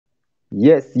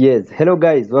Yes. Hello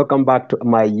guys, welcome back to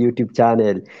my YouTube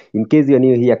channel. In case you're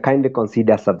new here, kindly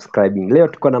consider subscribing. Leo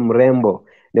tuko na mrembo.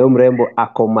 Leo mrembo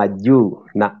ako majuu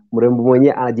na mrembo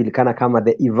mwenye anajulikana kama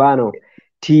the Ivano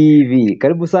TV.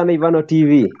 Karibu sana Ivano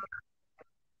TV.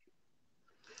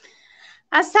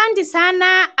 Asante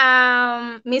sana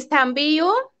Mr.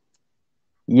 Mbiu.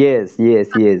 Yes.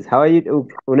 How are you?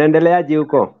 Unaendeleaje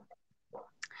huko?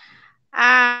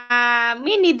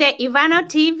 Mi ni the Ivano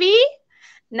TV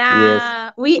na Yes.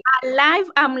 we are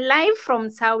live. I'm live from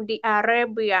Saudi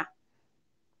Arabia.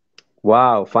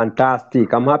 Wow,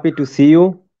 fantastic. I'm happy to see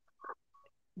you.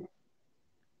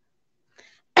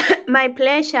 My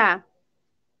pleasure.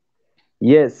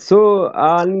 Yes, so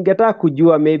ningetaka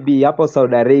kujua maybe hapo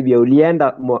Saudi Arabia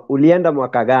ulienda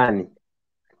mwaka gani?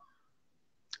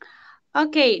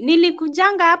 Okay,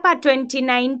 nilikujanga hapa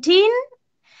 2019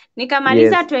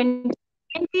 nikamaliza Yes.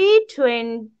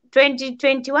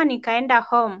 2021 nikaenda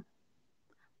home.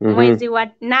 Mwezi wa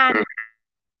 8.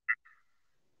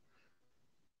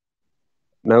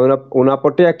 Na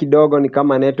unapotea kidogo, ni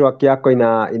kama network yako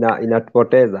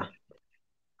inatupoteza.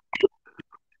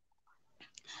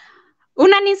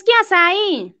 Unanisikia saa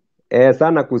hii?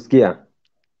 Sana kusikia.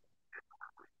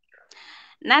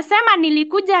 Nasema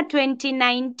nilikuja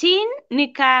 2019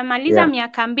 nikamaliza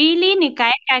miaka 2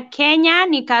 nikaenda Kenya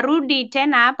nikarudi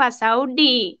tena hapa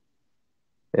Saudi.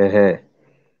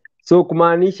 So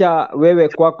kumaanisha wewe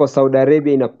kwako Saudi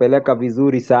Arabia inakupeleka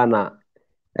vizuri sana.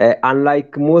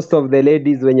 Unlike most of the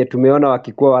ladies wenye tumeona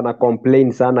wakikuwa wana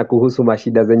complain sana kuhusu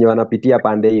mashida zenye wanapitia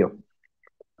pande hiyo.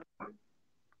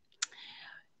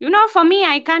 You know, for me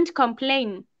I can't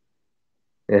complain.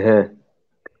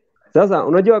 Sasa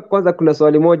unajua, kwanza kuna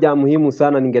swali moja muhimu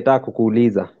sana ningetaka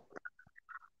kukuuliza.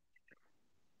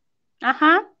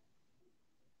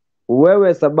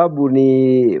 Wewe sababu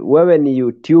wewe ni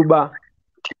YouTuber.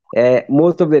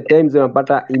 Most of the times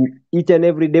unapata each and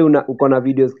every day uko na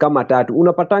videos kama 3.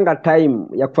 Unapatanga time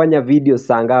ya kufanya videos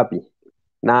saa ngapi?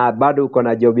 Na bado uko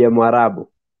na job ya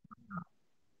Mwarabu.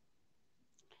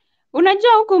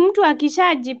 Unajua huku mtu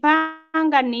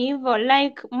akishajipanga ni hivyo,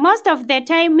 like most of the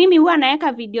time mimi huwa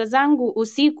naweka video zangu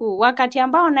usiku, wakati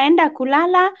ambao naenda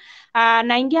kulala.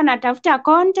 Naingia natafuta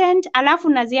content, alafu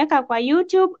naziweka kwa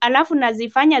YouTube, alafu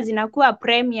nazifanya zinakuwa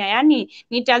premiere, yani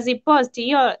nitazipost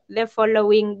hiyo the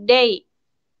following day.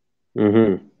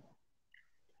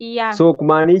 Yeah. So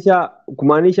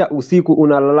kumaanisha usiku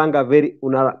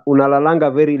unalalanga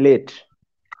very late.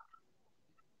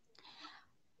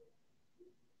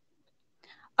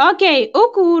 Okay,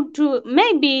 huku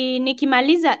maybe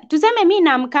nikimaliza, tuseme mi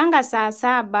naamkanga saa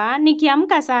 7,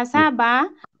 nikiamka saa 7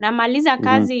 namaliza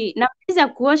kazi, namaliza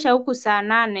kuosha huku saa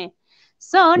 8.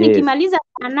 So nikimaliza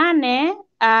saa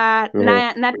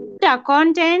 8 natafuta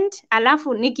content,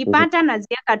 alafu nikipata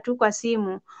naziweka tu kwa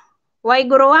simu.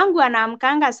 Waigoro wangu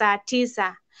anaamkanga saa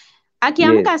 9.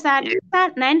 Akiamka saa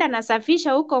 9 naenda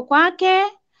nasafisha huko kwake,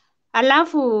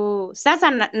 alafu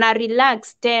sasa na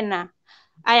relax tena.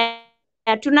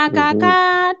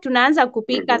 Tunakaa tunaanza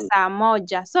kupika saa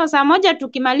 1. So saa 1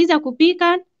 tukimaliza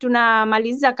kupika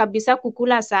tunamaliza kabisa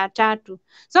kukula saa 3.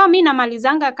 So mi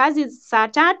namalizanga kazi saa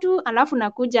 3, alafu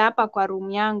nakuja hapa kwa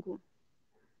room yangu.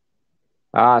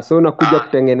 So unakuja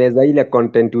kutengeneza ile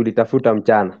content ulitafuta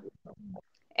mchana.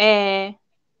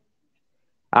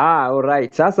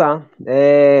 Alright. Sasa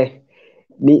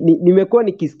nimekuwa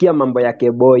nikisikia mambo ya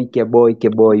Keboy.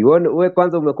 Wewe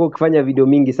kwanza umekuwa ukifanya video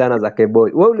mingi sana za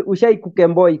Keboy. Wewe ushai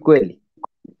kukemboi kweli?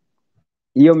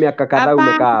 Hiyo miaka kadhaa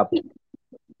umekaa hapo.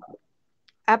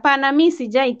 Hapana, mimi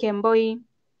sijai kemboi.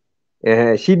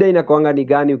 Shida inakuanga ni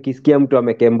gani ukisikia mtu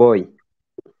amekemboi?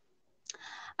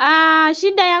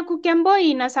 Shida ya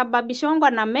kukemboi inasababishwa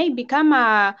na maybe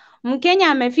kama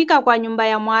Mkenya amefika kwa nyumba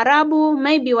ya Mwarabu,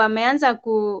 maybe wameanza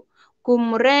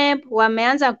kumrape,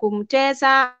 wameanza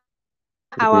kumtesa,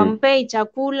 hawampei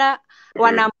chakula,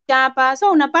 wanamchapa.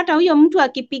 So unapata huyo mtu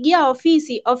akipigia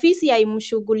ofisi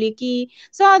haimshughulikii.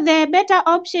 So the better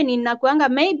option inakuanga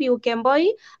maybe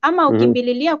ukemboi ama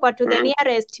ukimbililia kwa to the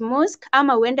nearest mosque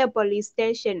ama uende police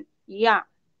station. Yeah.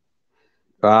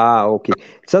 Okay.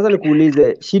 Sasa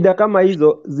nikuulize, shida kama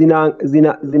hizo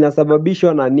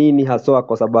zinasababishwa na nini haswa?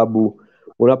 Kwa sababu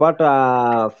unapata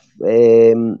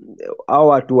hao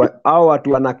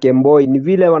watu wana kemboi ni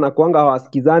vile wanakuanga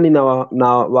hawasikizani na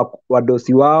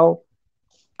wadosi wao,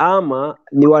 ama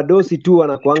ni wadosi tu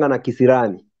wanakuanga na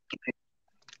kisirani?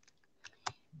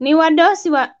 Ni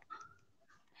wadosi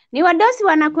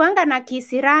wanakuanga na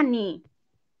kisirani.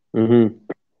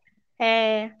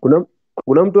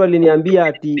 Kuna mtu aliniambia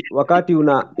ati wakati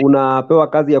unapewa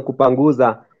kazi ya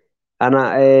kupanguza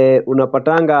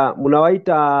unapatanga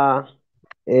mnawaita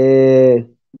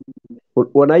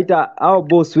wanaita au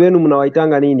boss wenu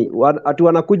mnawaitanga nini? Atu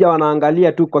wanakuja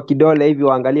wanaangalia tu kwa kidole hivi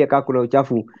waangalie kama kuna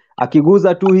uchafu.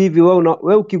 Akiguza tu hivi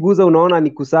wewe ukiguza unaona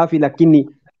ni kusafi, lakini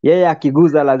yeye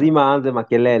akiguza lazima aanze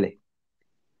makelele.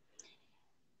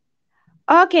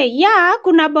 Okay,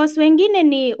 kuna boss wengine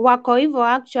ni wako hivyo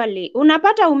actually.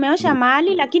 Unapata umeosha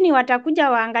mahali lakini watakuja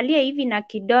waangalie hivi na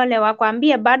kidole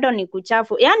wakwambie bado ni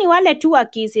kuchafu. Yaani wale tu wa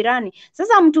kisirani.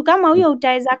 Sasa mtu kama huyo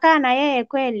utaweza kaa na yeye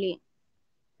kweli?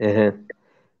 Ehe.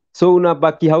 So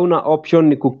unabaki hauna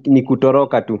option ni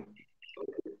kutoroka tu.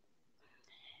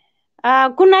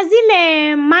 Kuna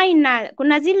zile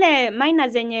minor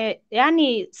zenye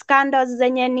yani scandals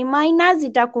zenye ni minor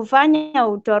zitakufanya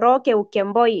utoroke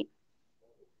ukemboi.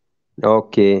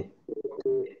 Okay.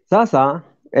 Sasa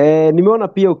nimeona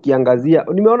pia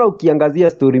ukiangazia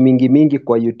story mingi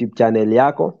kwa YouTube channel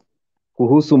yako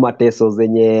kuhusu mateso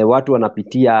zenye watu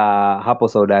wanapitia hapo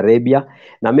Saudi Arabia,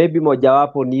 na maybe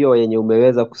mojawapo ni hiyo yenye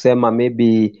umeweza kusema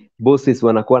maybe bosses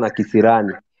wanakuwa na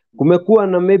kisirani. Kumekuwa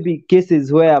na maybe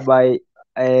cases whereby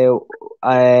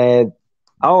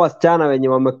hao wasichana wenye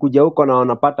wamekuja huko na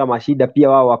wanapata mashida pia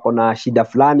wao wako na shida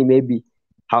fulani, maybe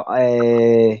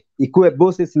ikuwe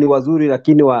bosses ni wazuri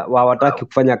lakini hawataki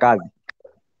kufanya kazi.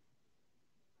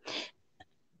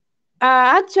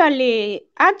 Actually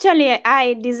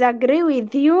I disagree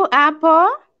with you hapo.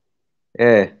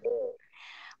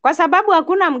 Kwa sababu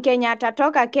hakuna Mkenya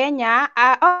atatoka Kenya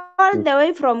all the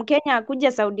way from Kenya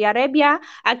kuja Saudi Arabia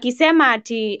akisema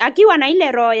ati akiwa na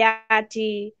ile roho ya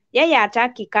ati yeye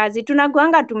hataki kazi.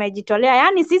 Tunakuanga tumejitolea.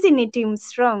 Yaani sisi ni team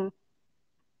strong.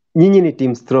 Nyinyi ni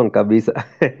team strong kabisa.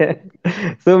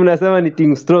 So mnasema ni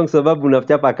team strong sababu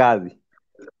unachapa kazi.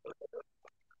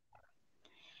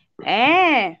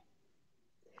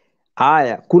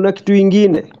 Haya, kuna kitu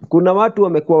ingine. Kuna watu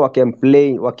wamekuwa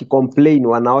wakicomplain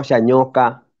wanaosha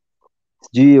nyoka,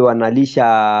 sijui wanalisha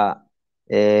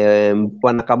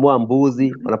wanakamua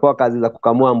mbuzi, wanapewa kazi za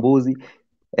kukamua mbuzi,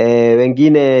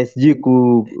 wengine sijui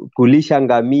kulisha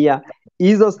ngamia.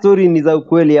 Hizo story ni za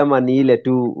ukweli ama ni ile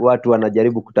tu watu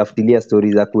wanajaribu kutafutilia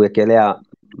story za kuwekelea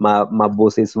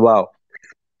mabosses wao?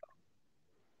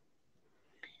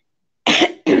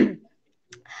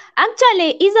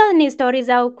 Actually hizo ni stories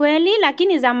za ukweli,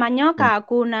 lakini za manyoka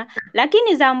hakuna.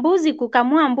 Lakini za mbuzi,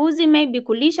 kukamua mbuzi, maybe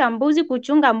kulisha mbuzi,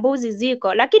 kuchunga mbuzi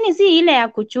ziko. Lakini si ile ya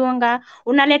kuchunga.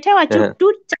 Unaletewa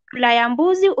tu chakula ya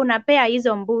mbuzi, unapea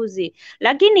hizo mbuzi.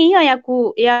 Lakini hiyo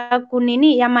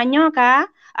ya manyoka,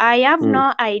 I have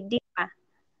no idea.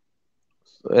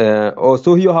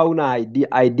 So hiyo hauna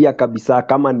idea kabisa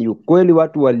kama ni ukweli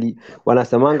watu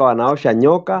wanasemanga wanaosha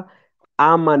nyoka,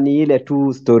 ama ni ile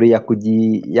tu story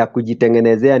ya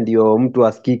kujitengenezea ndio mtu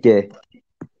asikike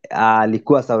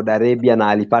alikuwa Saudi Arabia na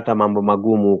alipata mambo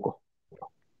magumu huko?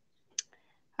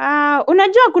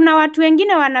 Unajua kuna watu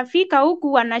wengine wanafika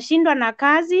huku wanashindwa na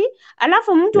kazi,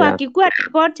 alafu mtu akikuwa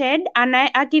reported,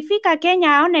 akifika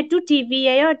Kenya aone tu TV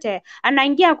yeyote,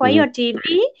 anaingia kwa hiyo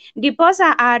TV,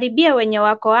 ndiposa aharibie wenye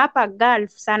wako hapa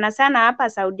Gulf, sana sana hapa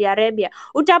Saudi Arabia.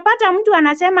 Utapata mtu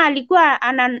anasema alikuwa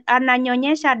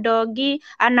ananyonyesha dogi,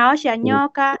 anaosha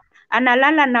nyoka,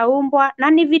 analala na umbwa,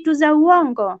 na ni vitu za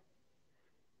uongo.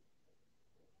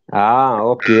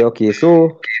 Okay.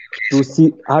 So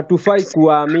hatufai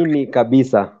kuamini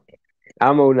kabisa,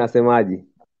 ama unasemaje?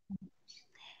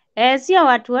 Sio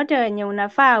watu wote wenye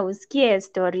unafaa usikie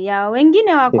story yao.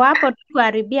 Wengine wako hapo tu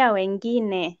kuharibia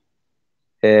wengine.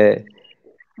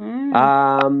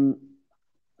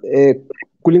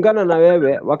 Kulingana na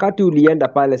wewe, wakati ulienda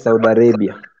pale Saudi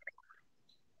Arabia,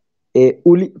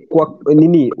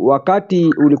 wakati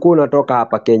ulikuwa unatoka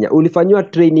hapa Kenya, ulifanywa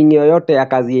training yoyote ya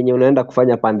kazi yenye unaenda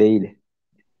kufanya pande ile?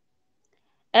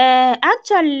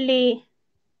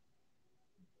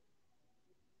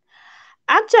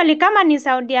 Actually kama ni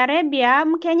Saudi Arabia,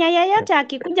 Mkenya yeyote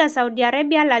akikuja Saudi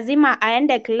Arabia lazima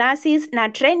aende classes, na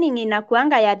training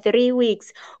inakuanga ya 3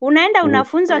 weeks. Unaenda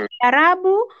unafunzwa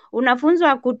Kiarabu,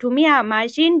 unafunzwa kutumia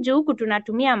machine, juu huku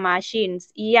tunatumia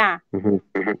machines.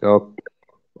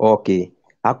 Okay.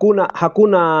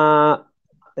 Hakuna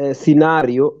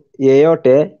scenario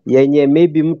yeyote yenye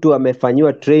maybe mtu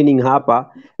amefanywa training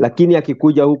hapa, lakini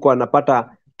akikuja huko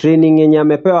anapata training yenye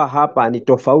amepewa hapa ni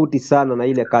tofauti sana na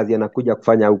ile kazi anakuja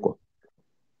kufanya huko?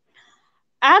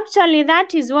 Actually,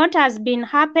 that is what has been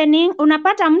happening.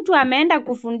 Unapata mtu ameenda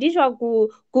kufundishwa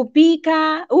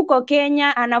kupika huko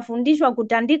Kenya, anafundishwa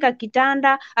kutandika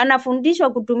kitanda, anafundishwa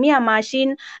kutumia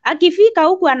machine. Akifika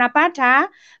huku anapata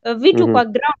vitu kwa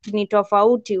ground ni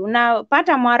tofauti.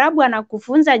 Unapata Mwarabu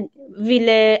anakufunza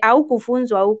vile au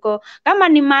kufunzwa huko. Kama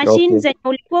ni machine zenye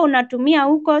ulikuwa unatumia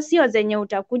huko, sio zenye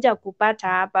utakuja kupata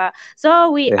hapa.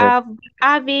 So we are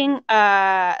having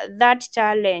that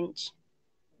challenge.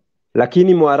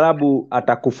 Lakini Mwarabu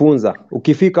atakufunza.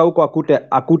 Ukifika huko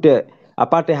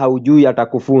apate haujui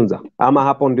atakufunza. Ama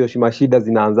hapo ndio mashida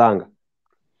zinaanzanga.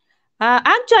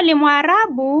 Actually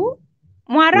Mwarabu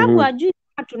hajui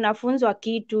tunafunzwa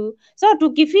kitu. So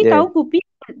tukifika huku pia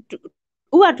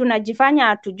huwa tunajifanya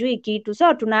hatujui kitu.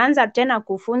 So tunaanza tena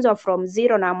kufunzwa from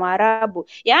zero na Mwarabu.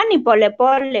 Yaani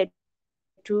polepole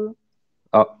tu.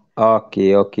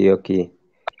 Okay.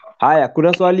 Haya,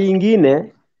 kuna swali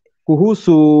ingine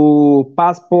kuhusu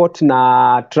passport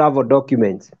na travel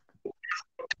documents.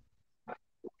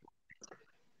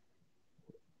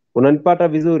 Unanipata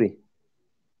vizuri?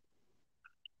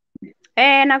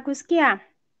 Nakusikia.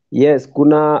 Yes,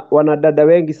 kuna wanadada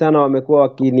wengi sana wamekuwa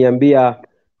wakiniambia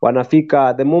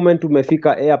wanafika, the moment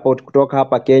umefika airport kutoka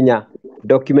hapa Kenya,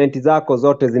 dokumenti zako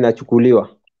zote zinachukuliwa.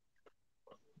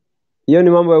 Hiyo ni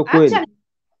mambo ya ukweli?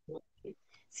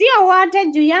 Sio wote,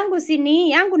 juu yangu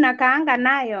yangu nakaanga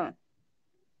nayo.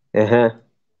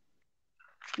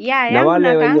 Na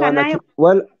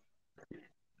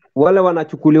wale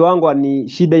wanachukuliwangwa ni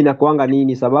shida inakuanga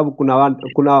nini? Sababu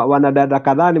kuna wanadada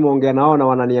kadhaa nimeongea nao na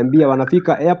wananiambia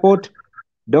wanafika airport,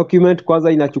 document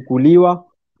kwanza inachukuliwa,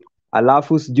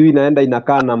 alafu sijui inaenda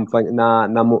inakaa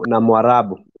na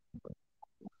Mwarabu.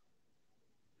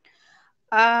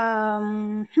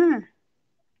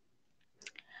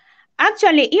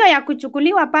 Actually hiyo ya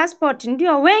kuchukuliwa passport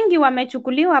ndio wengi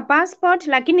wamechukuliwa passport,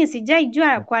 lakini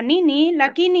sijaijua kwa nini,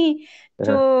 lakini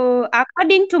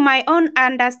according to my own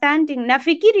understanding,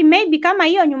 nafikiri maybe kama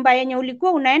hiyo nyumba yenye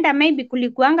ulikuwa unaenda maybe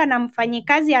kulikuanga na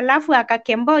mfanyikazi alafu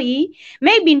akakemboi,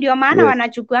 maybe ndio maana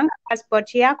wanachukuanga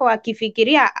passport yako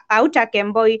wakifikiria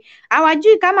hautakemboi.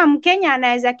 Hawajui kama Mkenya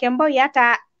anaweza kemboi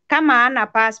hata kama hana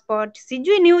passport.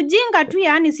 Sijui ni ujinga tu,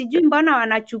 yani sijui mbona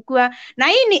wanachukua. Na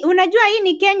hii unajua hii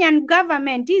ni Kenyan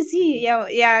government, hii si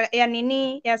ya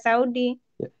nini ya Saudi.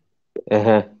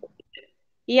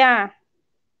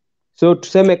 So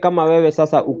tuseme kama wewe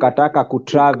sasa ukataka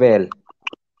kutravel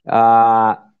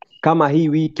kama hii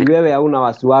wiki, wewe hauna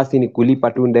wasiwasi, ni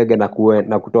kulipa tu ndege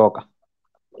na kutoka.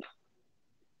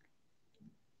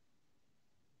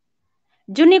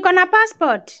 Juu niko na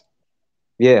passport.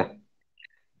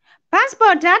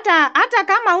 Passport hata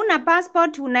kama una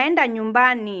passport unaenda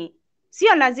nyumbani.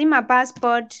 Sio lazima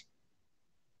passport.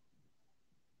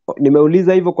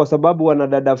 Nimeuliza hivyo kwa sababu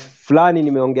wanadada fulani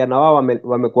nimeongea na wao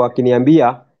wamekuwa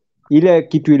wakiniambia ile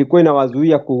kitu ilikuwa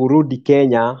inawazuia kurudi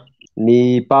Kenya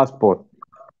ni passport.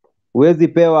 Huwezi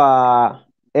pewa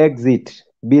exit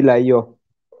bila hiyo.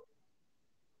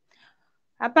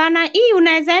 Hapana, hii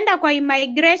unaweza enda kwa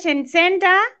immigration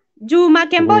center. Juu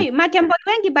makemboi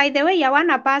wengi by the way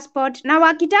hawana passport, na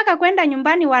wakitaka kwenda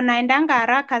nyumbani wanaendanga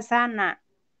haraka sana.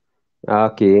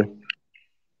 Okay.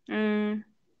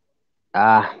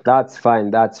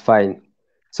 That's fine.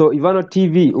 So Ivano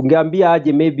TV, ungeambia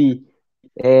aje maybe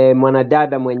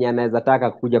mwanadada mwenye anaweza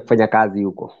taka kuja kufanya kazi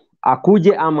huko,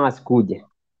 akuje ama asikuje?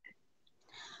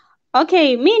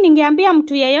 Okay, mi ningeambia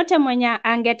mtu yeyote mwenye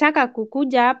angetaka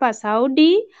kukuja hapa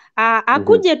Saudi,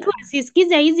 akuje tu,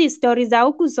 asisikize hizi stories za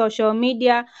huku social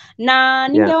media, na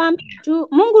ningewaambia tu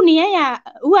Mungu ni yeye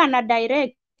huwa ana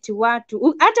direct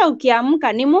watu. Hata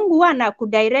ukiamka ni Mungu huwa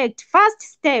anakudirect. First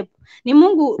step ni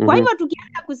Mungu. Kwa hivyo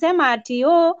tukianza kusema ati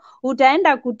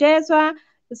utaenda kuteswa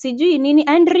sijui nini,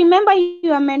 and remember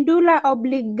your medulla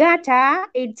oblongata,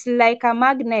 it's like a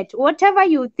magnet.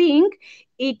 Whatever you think,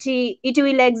 it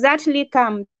will exactly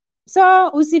come. So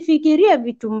usifikirie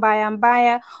vitu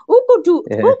mbaya.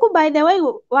 Huku by the way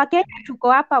Wakenya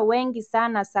tuko hapa wengi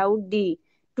sana Saudi.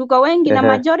 Tuko wengi na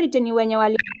majority ni wenye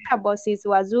walipata bosses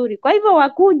wazuri. Kwa hivyo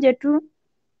wakuje tu.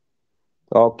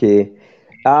 Okay.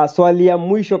 Swali ya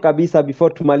mwisho kabisa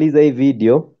before tumalize hii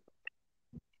video.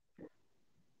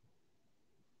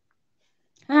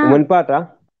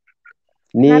 Umenipata?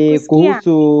 Ni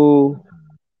kuhusu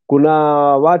kuna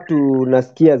watu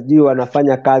nasikia sijui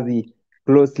wanafanya kazi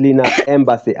closely na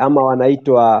embassy, ama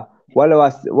wanaitwa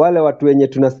wale watu wenye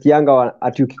tunasikianga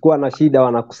ati ukikuwa na shida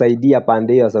wanakusaidia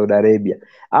pande hiyo Saudi Arabia.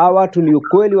 Hao watu ni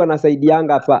ukweli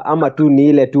wanasaidianga hapa, ama tu ni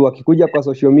ile tu wakikuja kwa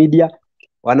social media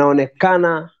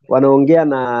wanaonekana wanaongea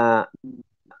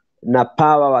na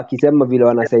power wakisema vile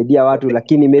wanasaidia watu,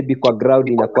 lakini maybe kwa ground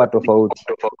inakuwa tofauti?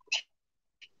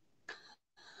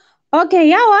 Okay,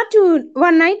 ya watu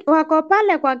wako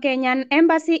pale kwa Kenyan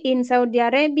Embassy in Saudi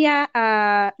Arabia,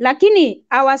 lakini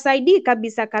hawasaidii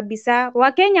kabisa kabisa.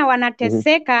 Wakenya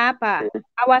wanateseka hapa,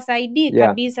 hawasaidii Yeah.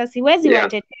 kabisa. Siwezi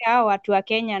watetea hao watu wa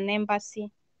Kenyan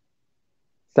Embassy.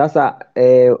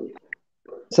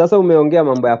 Sasa umeongea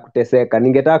mambo ya kuteseka.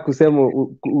 Ningetaka kusema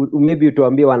maybe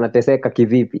utuambie wanateseka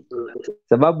kivipi?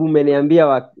 Sababu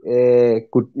umeniambia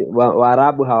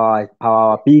Waarabu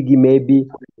hawawapigi maybe.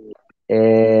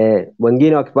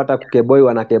 Wengine wakipata kukeboi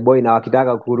wanakeboi, na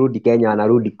wakitaka kurudi Kenya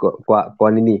wanarudi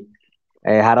kwa nini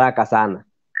haraka sana.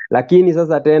 Lakini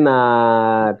sasa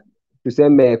tena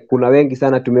tuseme kuna wengi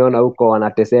sana tumeona huko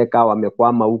wanateseka,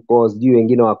 wamekwama huko, sijui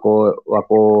wengine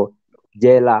wako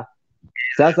jela.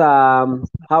 Sasa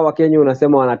hawa Kenya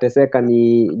unasema wanateseka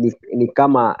ni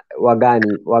kama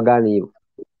wagani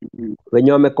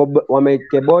wenye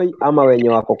wamekeboi ama wenye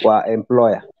wako kwa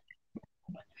employer?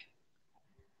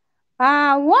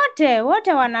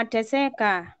 Wote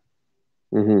wanateseka.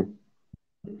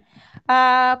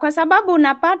 Kwa sababu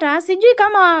unapata, sijui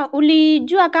kama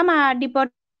ulijua kama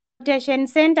deportation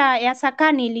center ya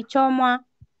Sakani ilichomwa.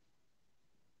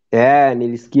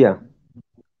 Nilisikia.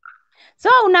 So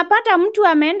unapata mtu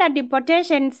ameenda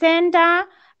deportation center,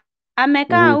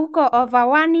 amekaa huko over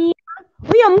 1 year.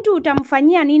 Huyo mtu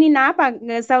utamfanyia nini? Na hapa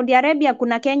Saudi Arabia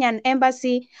kuna Kenyan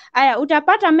Embassy. Aya,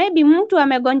 utapata maybe mtu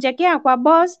amegonjekea kwa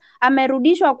boss,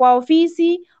 amerudishwa kwa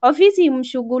ofisi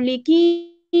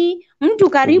imshughulikii. Mtu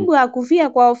karibu akufia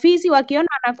kwa ofisi, wakiona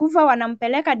anakufa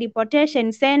wanampeleka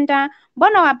deportation center.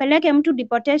 Mbona wapeleke mtu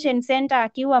deportation center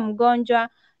akiwa mgonjwa?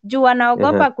 Juu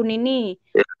wanaogopa kunini?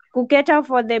 Kuketa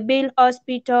for the bill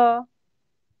hospital.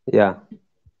 Yeah.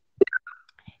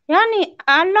 Yani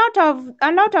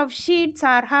a lot of shits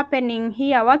are happening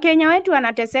here. Wakenya wetu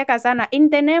wanateseka sana in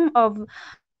the name of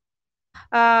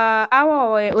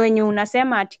hao wenye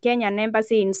unasema at Kenyan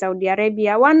Embassy in Saudi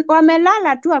Arabia.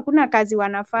 Wamelala tu, hakuna kazi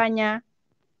wanafanya.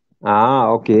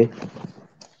 Okay.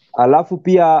 Alafu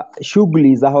pia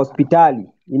shughuli za hospitali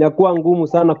inakuwa ngumu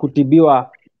sana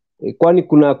kutibiwa, kwani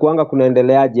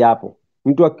kunaendeleaje hapo?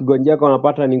 Mtu akigonjeka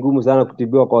unapata ni ngumu sana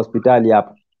kutibiwa kwa hospitali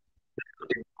hapo.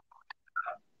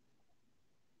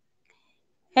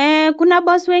 Kuna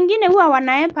boss wengine huwa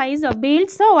wanaepa hizo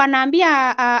bills, so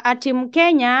wanaambia ati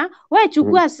Mkenya, we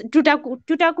chukua,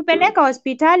 tutakupeleka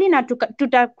hospitali na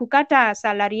tutakukata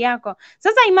salary yako.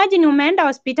 Sasa imagine umeenda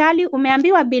hospitali,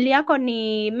 umeambiwa bill yako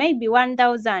ni maybe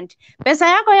 1,000. Pesa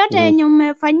yako yote yenye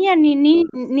umefanyia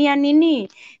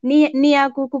ni ya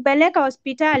kukupeleka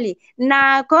hospitali,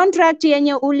 na contract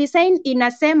yenye ulisign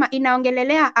inasema,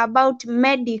 inaongelelea about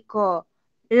medical.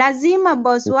 Lazima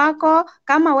boss wako,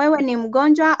 kama wewe ni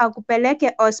mgonjwa,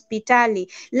 akupeleke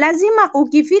hospitali. Lazima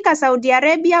ukifika Saudi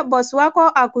Arabia, boss wako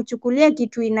akuchukulie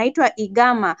kitu inaitwa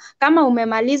igama, kama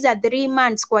umemaliza 3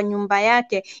 months kwa nyumba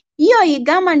yake. Hiyo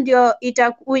igama ndio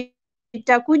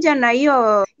itakuja na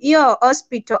hiyo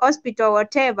hospital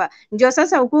whatever. Ndio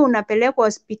sasa ukuwa unapelekwa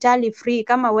hospitali free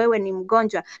kama wewe ni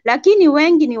mgonjwa. Lakini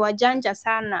wengi ni wajanja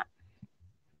sana.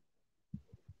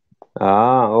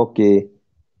 Okay.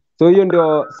 So hiyo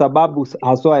ndio sababu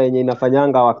haswa yenye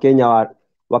inafanyanga Wakenya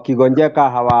wakigonjeka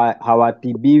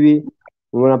hawatibiwi.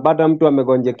 Unapata mtu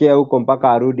amegonjekea huko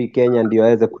mpaka arudi Kenya ndio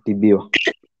aweze kutibiwa.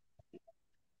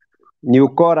 Ni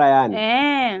ukora yani.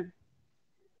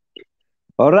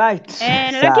 Alright.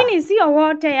 Lakini sio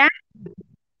wote ya.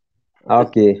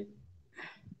 Okay.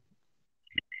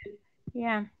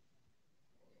 Yeah.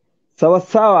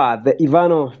 Sawa, The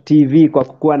Ivano TV kwa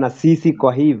kukuwa na sisi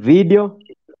kwa hii video.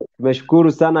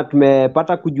 Tumeshukuru sana,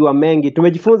 tumepata kujua mengi,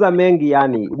 tumejifunza mengi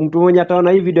yani. Mtu mwenye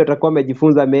ataona hii video atakuwa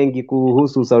amejifunza mengi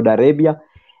kuhusu Saudi Arabia.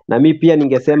 Na mimi pia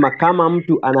ningesema kama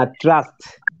mtu ana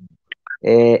trust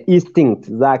instinct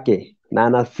zake na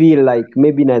ana feel like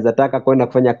maybe naweza taka kwenda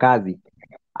kufanya kazi,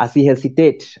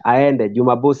 asihesitate aende.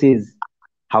 Juma bosses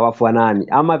hawafanani,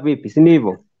 ama vipi? Si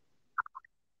ndivyo?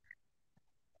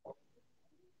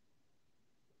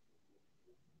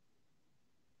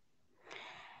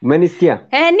 Umenisikia?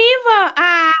 Ni hivyo.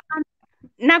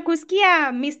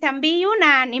 Nakusikia Mr. Mbiyu,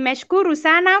 na nimeshukuru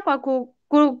sana kwa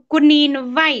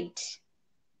kuni-invite.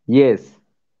 Yes.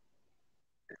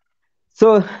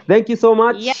 So thank you so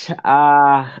much.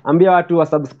 Yeah. Ambia watu wa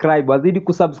subscribe, wazidi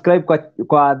kusubscribe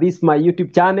kwa this my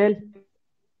YouTube channel.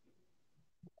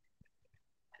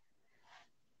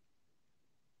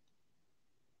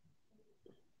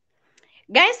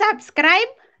 Guys,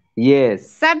 subscribe.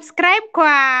 Yes. Subscribe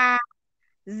kwa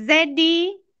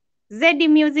ZEDIE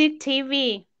Music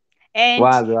TV.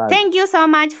 And thank you so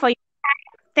much for your time.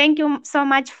 Thank you so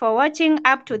much for watching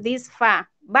up to this far.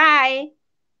 Bye.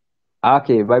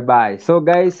 Okay, bye bye. So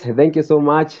guys, thank you so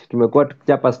much. Tumekuwa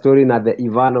tukichapa story na the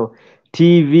Ivano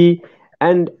TV.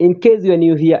 And in case you are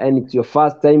new here and it's your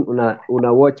first time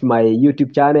una watch my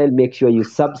YouTube channel, make sure you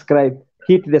subscribe,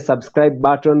 hit the subscribe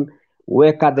button,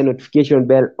 weka the notification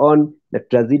bell on, na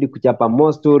tutazidi kuchapa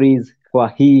more stories kwa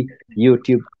hii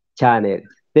YouTube channel.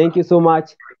 Thank you so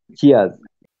much. Cheers.